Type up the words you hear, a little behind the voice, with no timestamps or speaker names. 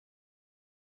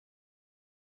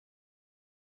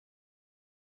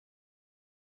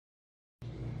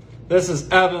This is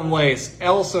Evan Lace,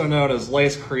 also known as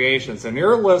Lace Creationz, and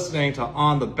you're listening to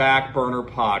On the Back Burner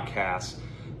podcast.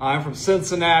 I'm from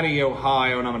Cincinnati,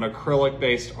 Ohio, and I'm an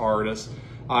acrylic-based artist.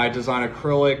 I design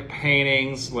acrylic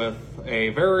paintings with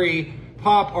a very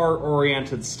pop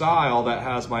art-oriented style that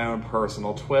has my own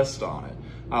personal twist on it.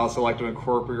 I also like to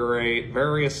incorporate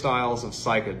various styles of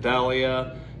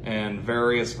psychedelia and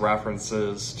various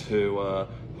references to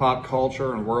pop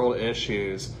culture and world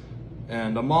issues.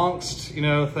 And amongst,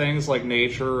 things like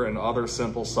nature and other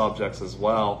simple subjects as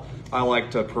well, I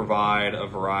like to provide a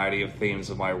variety of themes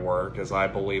of my work, as I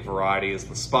believe variety is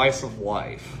the spice of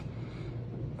life.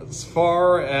 As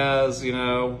far as,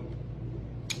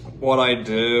 what I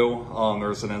do,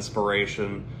 there's an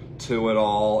inspiration to it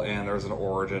all, and there's an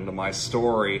origin to my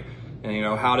story.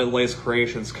 And, how did Lace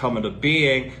Creationz come into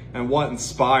being, and what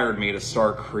inspired me to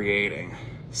start creating?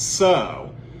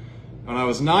 So, when I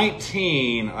was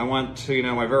 19, I went to,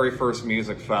 my very first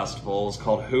music festival. It was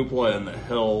called Hoopla in the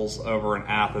Hills over in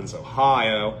Athens,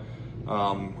 Ohio,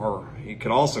 or you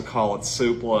could also call it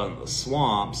Soupla in the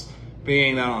Swamps,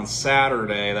 being that on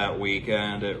Saturday that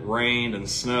weekend, it rained and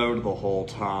snowed the whole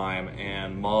time,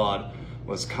 and mud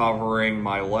was covering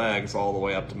my legs all the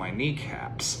way up to my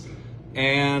kneecaps.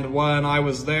 And when I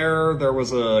was there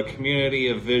was a community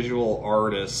of visual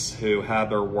artists who had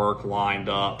their work lined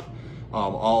up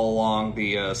all along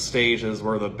the stages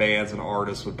where the bands and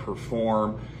artists would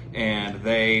perform, and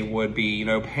they would be,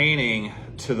 painting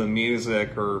to the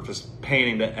music or just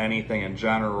painting to anything in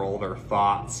general, their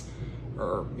thoughts,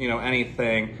 or,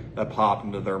 anything that popped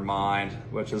into their mind,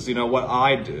 which is, what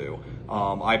I do.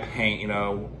 I paint,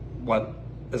 what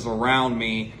is around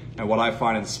me and what I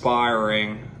find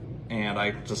inspiring, and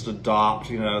I just adopt,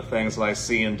 things that I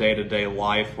see in day-to-day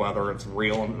life, whether it's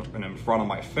real and in front of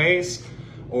my face,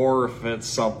 or if it's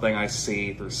something I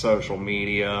see through social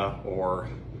media or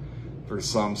through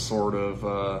some sort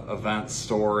of event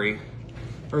story.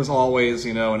 There's always,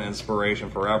 an inspiration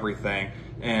for everything.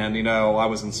 And, I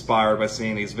was inspired by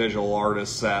seeing these visual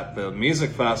artists at the music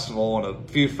festival and a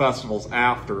few festivals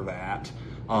after that,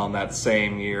 that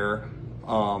same year.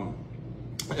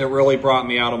 It really brought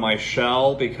me out of my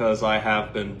shell because I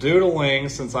have been doodling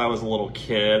since I was a little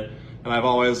kid, and I've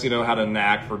always, had a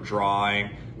knack for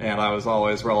drawing, and I was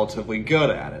always relatively good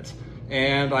at it.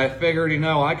 And I figured,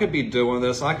 I could be doing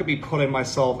this, I could be putting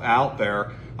myself out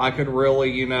there, I could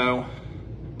really,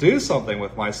 do something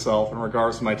with myself in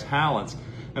regards to my talents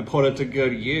and put it to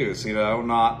good use,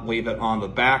 not leave it on the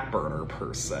back burner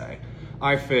per se.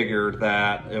 I figured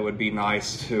that it would be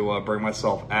nice to bring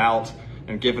myself out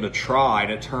and give it a try,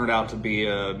 and it turned out to be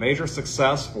a major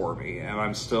success for me, and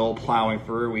I'm still plowing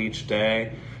through each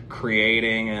day,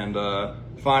 creating and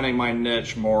finding my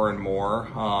niche more and more.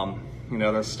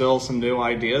 There's still some new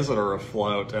ideas that are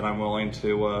afloat, and I'm willing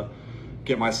to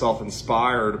get myself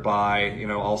inspired by,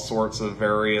 all sorts of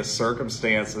various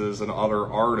circumstances and other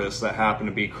artists that happen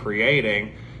to be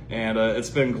creating, and it's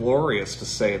been glorious to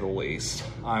say the least.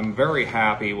 I'm very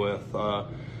happy with, my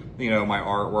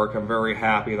artwork. I'm very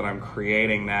happy that I'm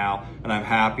creating now, and I'm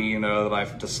happy, that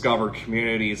I've discovered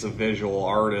communities of visual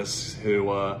artists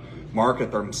who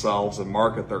market themselves and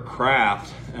market their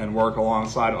craft and work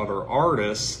alongside other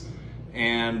artists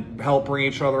and help bring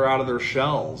each other out of their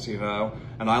shells,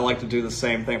 And I like to do the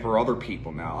same thing for other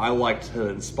people now. I like to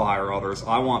inspire others.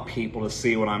 I want people to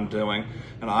see what I'm doing,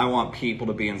 and I want people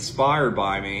to be inspired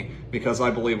by me, because I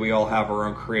believe we all have our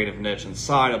own creative niche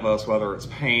inside of us, whether it's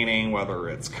painting, whether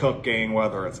it's cooking,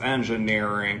 whether it's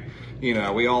engineering.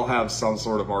 We all have some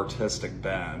sort of artistic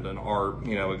bend, and art,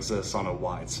 exists on a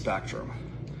wide spectrum.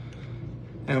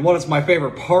 And what is my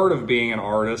favorite part of being an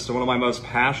artist, and what am I most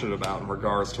passionate about in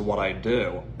regards to what I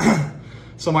do?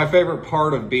 So my favorite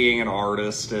part of being an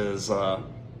artist is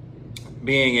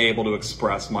being able to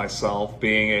express myself,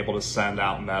 being able to send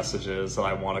out messages that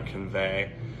I want to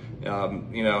convey,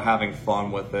 having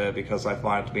fun with it, because I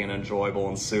find it to be an enjoyable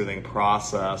and soothing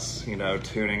process,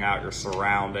 tuning out your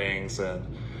surroundings and,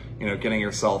 getting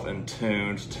yourself in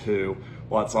tuned to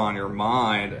what's on your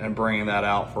mind and bringing that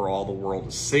out for all the world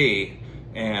to see,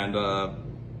 and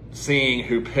seeing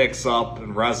who picks up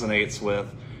and resonates with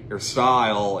your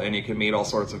style, and you can meet all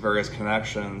sorts of various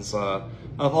connections of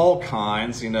all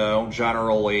kinds.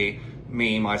 Generally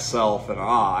me, myself, and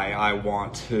I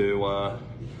want to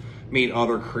meet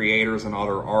other creators and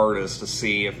other artists to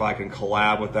see if I can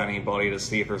collab with anybody, to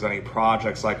see if there's any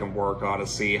projects I can work on, to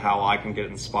see how I can get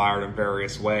inspired in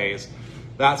various ways.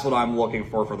 That's what I'm looking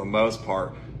for the most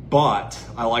part. But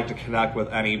I like to connect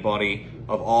with anybody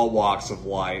of all walks of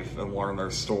life and learn their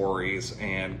stories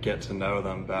and get to know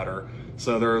them better.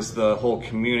 So there's the whole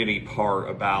community part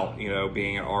about,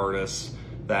 being an artist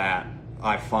that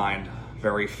I find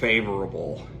very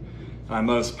favorable. I'm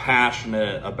most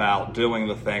passionate about doing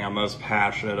the thing. I'm most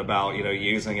passionate about,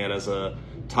 using it as a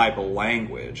type of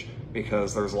language,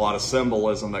 because there's a lot of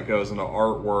symbolism that goes into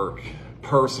artwork,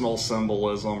 personal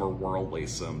symbolism or worldly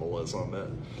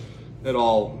symbolism. It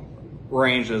all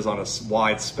ranges on a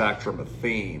wide spectrum of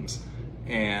themes.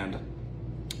 And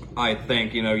I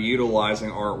think, utilizing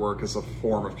artwork as a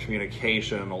form of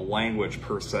communication, a language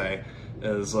per se,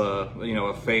 is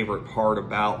a favorite part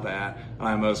about that. And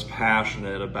I'm most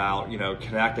passionate about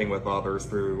connecting with others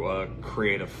through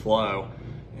creative flow,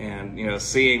 and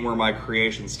seeing where my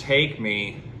creations take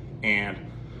me, and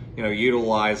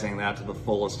utilizing that to the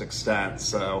fullest extent,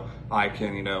 so I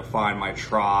can find my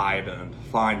tribe and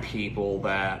find people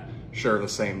that share the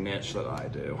same niche that I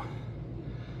do.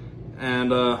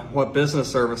 And what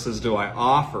business services do I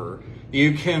offer?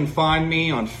 You can find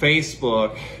me on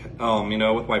Facebook,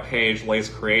 with my page, Lace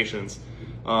Creationz.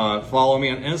 Follow me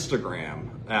on Instagram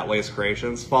at Lace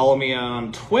Creationz. Follow me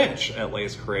on Twitch at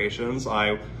Lace Creationz.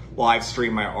 I live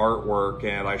stream my artwork,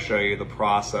 and I show you the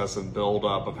process and build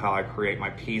up of how I create my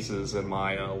pieces in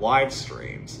my live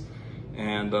streams.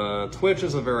 And Twitch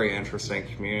is a very interesting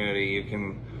community. You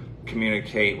can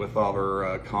communicate with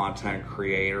other content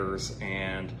creators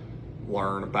and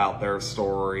learn about their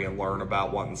story and learn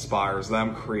about what inspires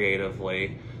them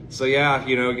creatively. So yeah,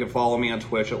 you can follow me on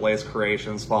Twitch at Lace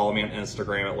Creationz, follow me on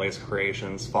Instagram at Lace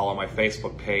Creationz, follow my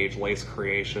Facebook page, Lace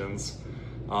Creationz.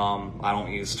 I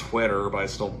don't use Twitter, but I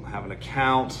still have an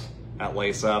account at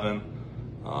Lace7.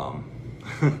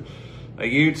 A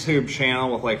YouTube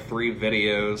channel with like 3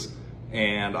 videos,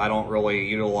 and I don't really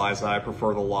utilize that. I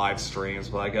prefer the live streams,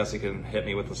 but I guess you can hit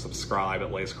me with a subscribe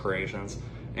at Lace Creationz.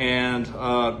 And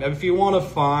if you want to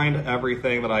find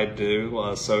everything that I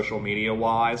do social media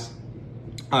wise,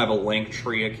 I have a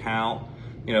Linktree account,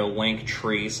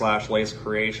 Linktree/Lace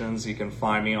Creationz. You can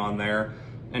find me on there,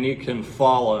 and you can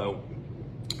follow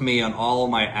me on all of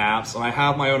my apps. And I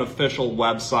have my own official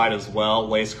website as well,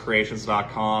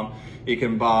 lacecreationz.com. You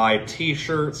can buy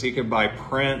t-shirts, you can buy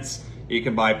prints, you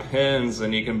can buy pins,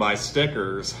 and you can buy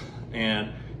stickers.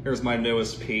 And here's my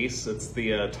newest piece. It's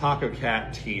the Taco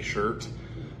Cat t-shirt.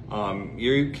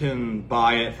 You can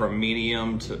buy it from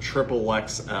medium to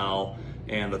XXL,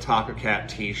 and the Taco Cat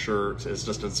t-shirt is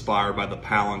just inspired by the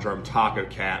palindrome Taco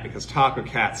Cat, because Taco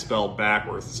Cat spelled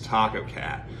backwards is Taco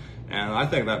Cat. And I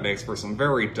think that makes for some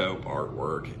very dope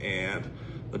artwork, and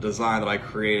the design that I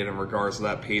created in regards to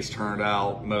that piece turned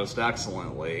out most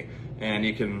excellently. And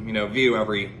you can, view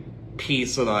every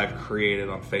piece that I've created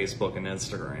on Facebook and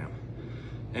Instagram.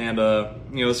 And,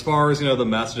 as far as, the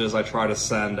messages I try to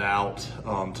send out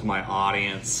to my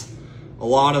audience, a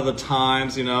lot of the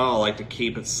times, I like to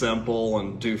keep it simple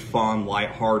and do fun,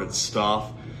 lighthearted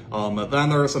stuff. But then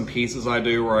there are some pieces I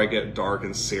do where I get dark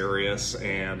and serious,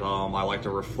 and I like to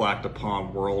reflect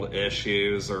upon world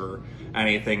issues or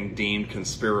anything deemed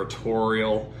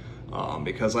conspiratorial,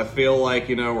 because I feel like,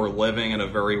 we're living in a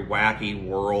very wacky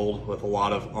world with a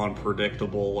lot of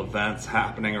unpredictable events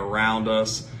happening around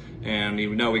us. And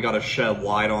we got to shed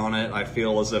light on it. I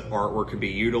feel as if artwork could be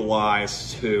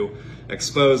utilized to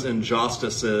expose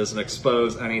injustices and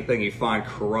expose anything you find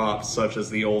corrupt, such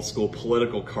as the old school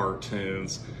political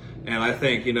cartoons. And I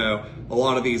think, a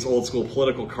lot of these old school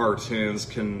political cartoons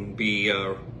can be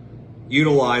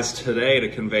utilized today to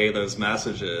convey those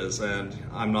messages. And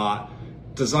I'm not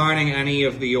designing any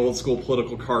of the old school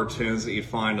political cartoons that you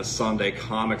find a Sunday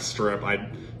comic strip. I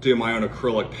do my own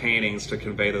acrylic paintings to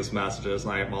convey those messages,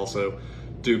 and I also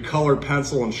do colored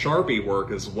pencil and Sharpie work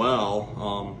as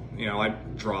well. I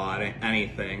draw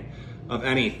anything of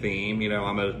any theme.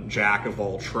 I'm a jack of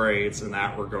all trades in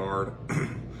that regard.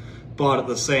 But at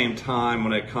the same time,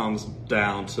 when it comes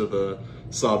down to the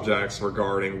subjects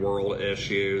regarding world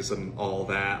issues and all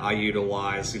that, I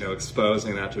utilize,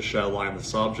 exposing that to shed light on the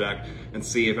subject and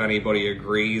see if anybody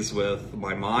agrees with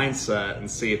my mindset, and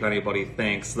see if anybody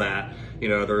thinks that,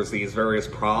 there's these various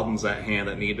problems at hand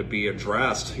that need to be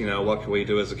addressed. What can we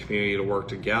do as a community to work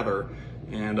together?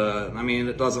 And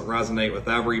it doesn't resonate with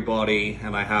everybody,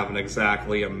 and I haven't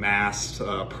exactly amassed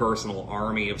a personal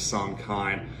army of some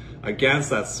kind against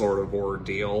that sort of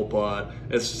ordeal, but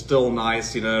it's still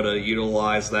nice, to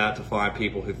utilize that to find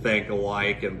people who think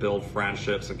alike and build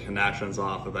friendships and connections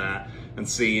off of that, and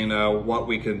see, what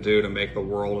we can do to make the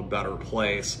world a better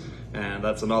place. And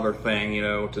that's another thing,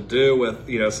 to do with,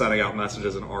 sending out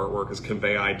messages and artwork, is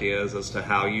convey ideas as to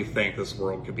how you think this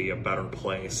world could be a better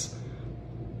place.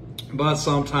 But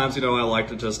sometimes, I like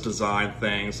to just design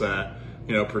things that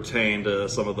pertain to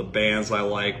some of the bands I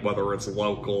like, whether it's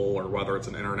local or whether it's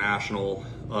an international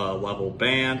level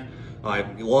band. I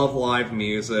love live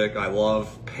music. I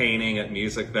love painting at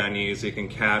music venues. You can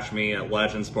catch me at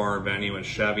Legends Bar and Venue in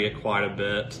Cheviot quite a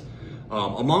bit,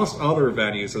 amongst other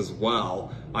venues as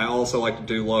well. I also like to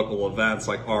do local events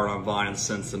like Art on Vine in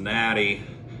Cincinnati,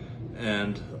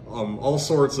 and all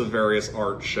sorts of various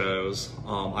art shows.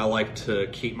 I like to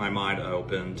keep my mind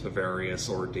open to various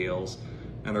ordeals,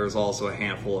 and there's also a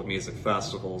handful of music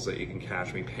festivals that you can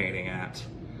catch me painting at.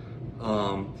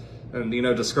 And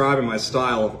describing my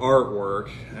style of artwork,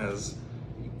 as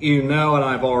you know, and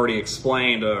I've already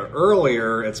explained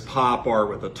earlier, it's pop art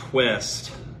with a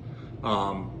twist.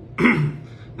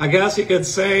 I guess you could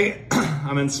say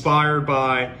I'm inspired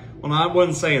by, well, I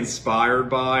wouldn't say inspired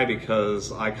by,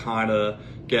 because I kind of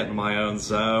get in my own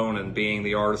zone, and being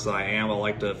the artist I am, I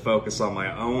like to focus on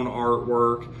my own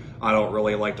artwork. I don't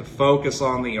really like to focus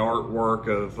on the artwork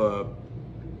of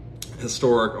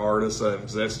historic artists that have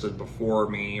existed before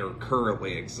me or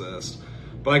currently exist.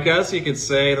 But I guess you could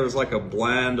say there's like a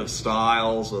blend of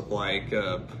styles with like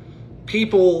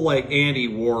people like Andy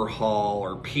Warhol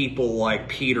or people like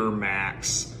Peter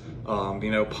Max.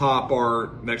 Pop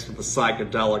art mixed with the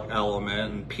psychedelic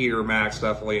element, and Peter Max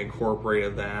definitely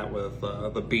incorporated that with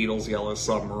the Beatles' Yellow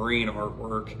Submarine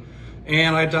artwork.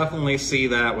 And I definitely see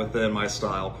that within my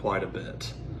style quite a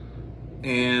bit.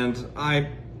 And I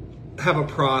have a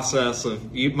process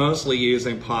of mostly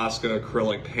using Posca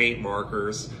acrylic paint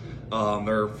markers.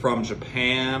 They're from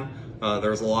Japan.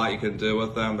 There's a lot you can do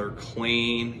with them. They're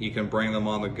clean. You can bring them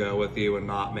on the go with you and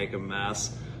not make a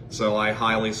mess. So I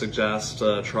highly suggest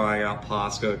trying out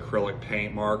Posca acrylic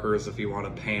paint markers if you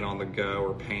want to paint on the go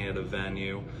or paint at a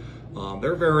venue.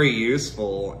 They're very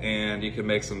useful, and you can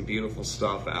make some beautiful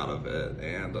stuff out of it.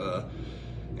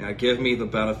 And give me the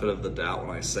benefit of the doubt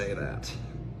when I say that.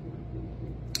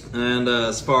 And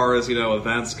as far as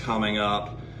events coming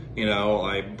up,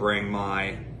 I bring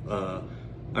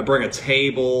a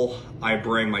table, I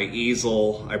bring my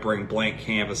easel, I bring blank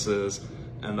canvases,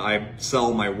 and I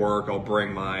sell my work. I'll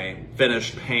bring my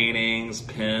finished paintings,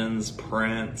 pins,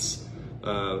 prints,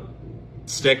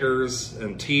 stickers,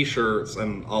 and t-shirts,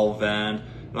 and I'll vend.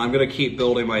 And I'm going to keep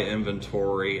building my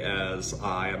inventory as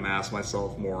I amass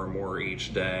myself more and more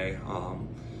each day.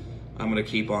 I'm going to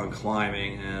keep on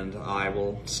climbing, and I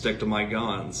will stick to my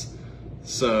guns.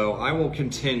 So I will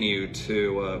continue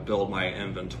to build my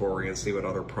inventory and see what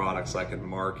other products I can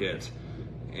market.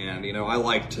 And, I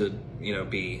like to,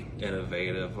 be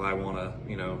innovative. I want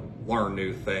to, learn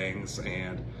new things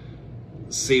and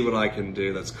see what I can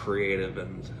do that's creative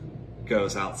and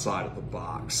goes outside of the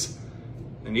box.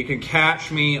 And you can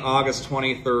catch me August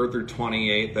 23rd through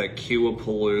 28th at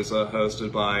Cubapalooza,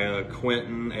 hosted by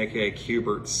Quentin, aka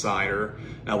Cubert Cider,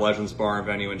 at Legends Bar and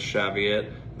Venue in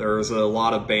Cheviot. There's a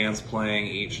lot of bands playing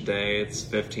each day. It's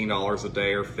 $15 a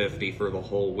day or $50 for the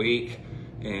whole week.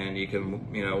 And you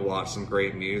can, watch some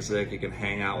great music. You can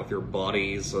hang out with your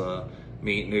buddies,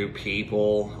 meet new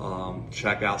people,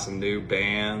 check out some new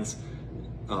bands,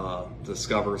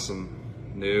 discover some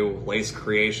new Lace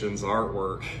Creationz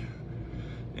artwork,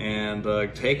 and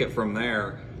take it from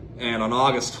there. And on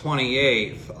August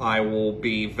 28th, I will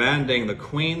be vending the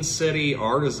Queen City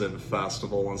Artisan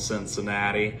Festival in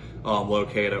Cincinnati,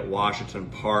 located at Washington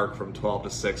Park from 12 to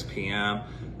 6 p.m.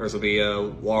 There's going to be a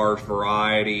large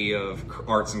variety of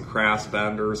arts and crafts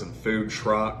vendors and food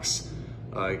trucks.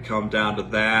 Come down to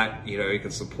that, you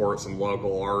can support some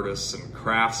local artists and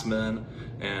craftsmen,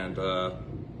 and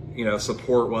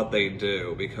support what they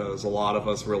do, because a lot of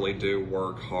us really do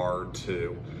work hard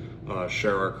to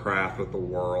share our craft with the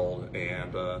world,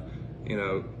 and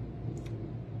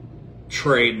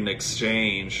trade and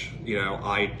exchange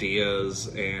ideas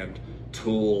and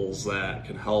tools that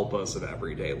can help us in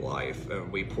everyday life,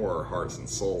 and we pour our hearts and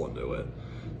soul into it.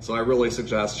 So I really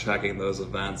suggest checking those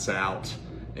events out.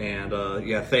 And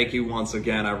thank you once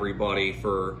again, everybody,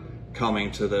 for coming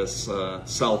to this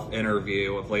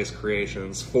self-interview of Lace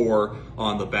Creationz for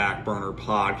On the Back Burner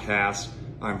podcast.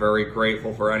 I'm very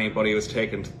grateful for anybody who's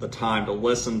taken the time to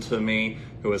listen to me,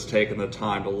 who has taken the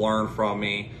time to learn from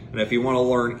me. And if you want to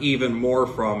learn even more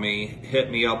from me, hit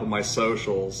me up on my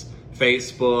socials.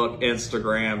 Facebook,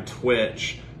 Instagram,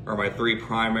 Twitch are my three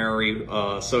primary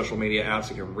social media apps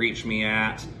you can reach me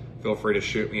at. Feel free to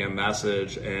shoot me a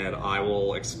message, and I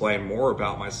will explain more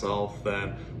about myself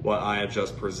than what I had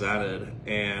just presented.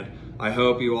 And I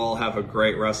hope you all have a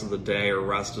great rest of the day or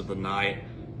rest of the night.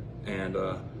 And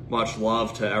much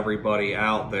love to everybody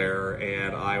out there,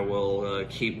 and I will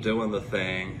keep doing the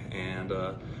thing. And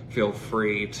feel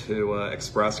free to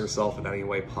express yourself in any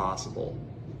way possible.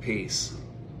 Peace.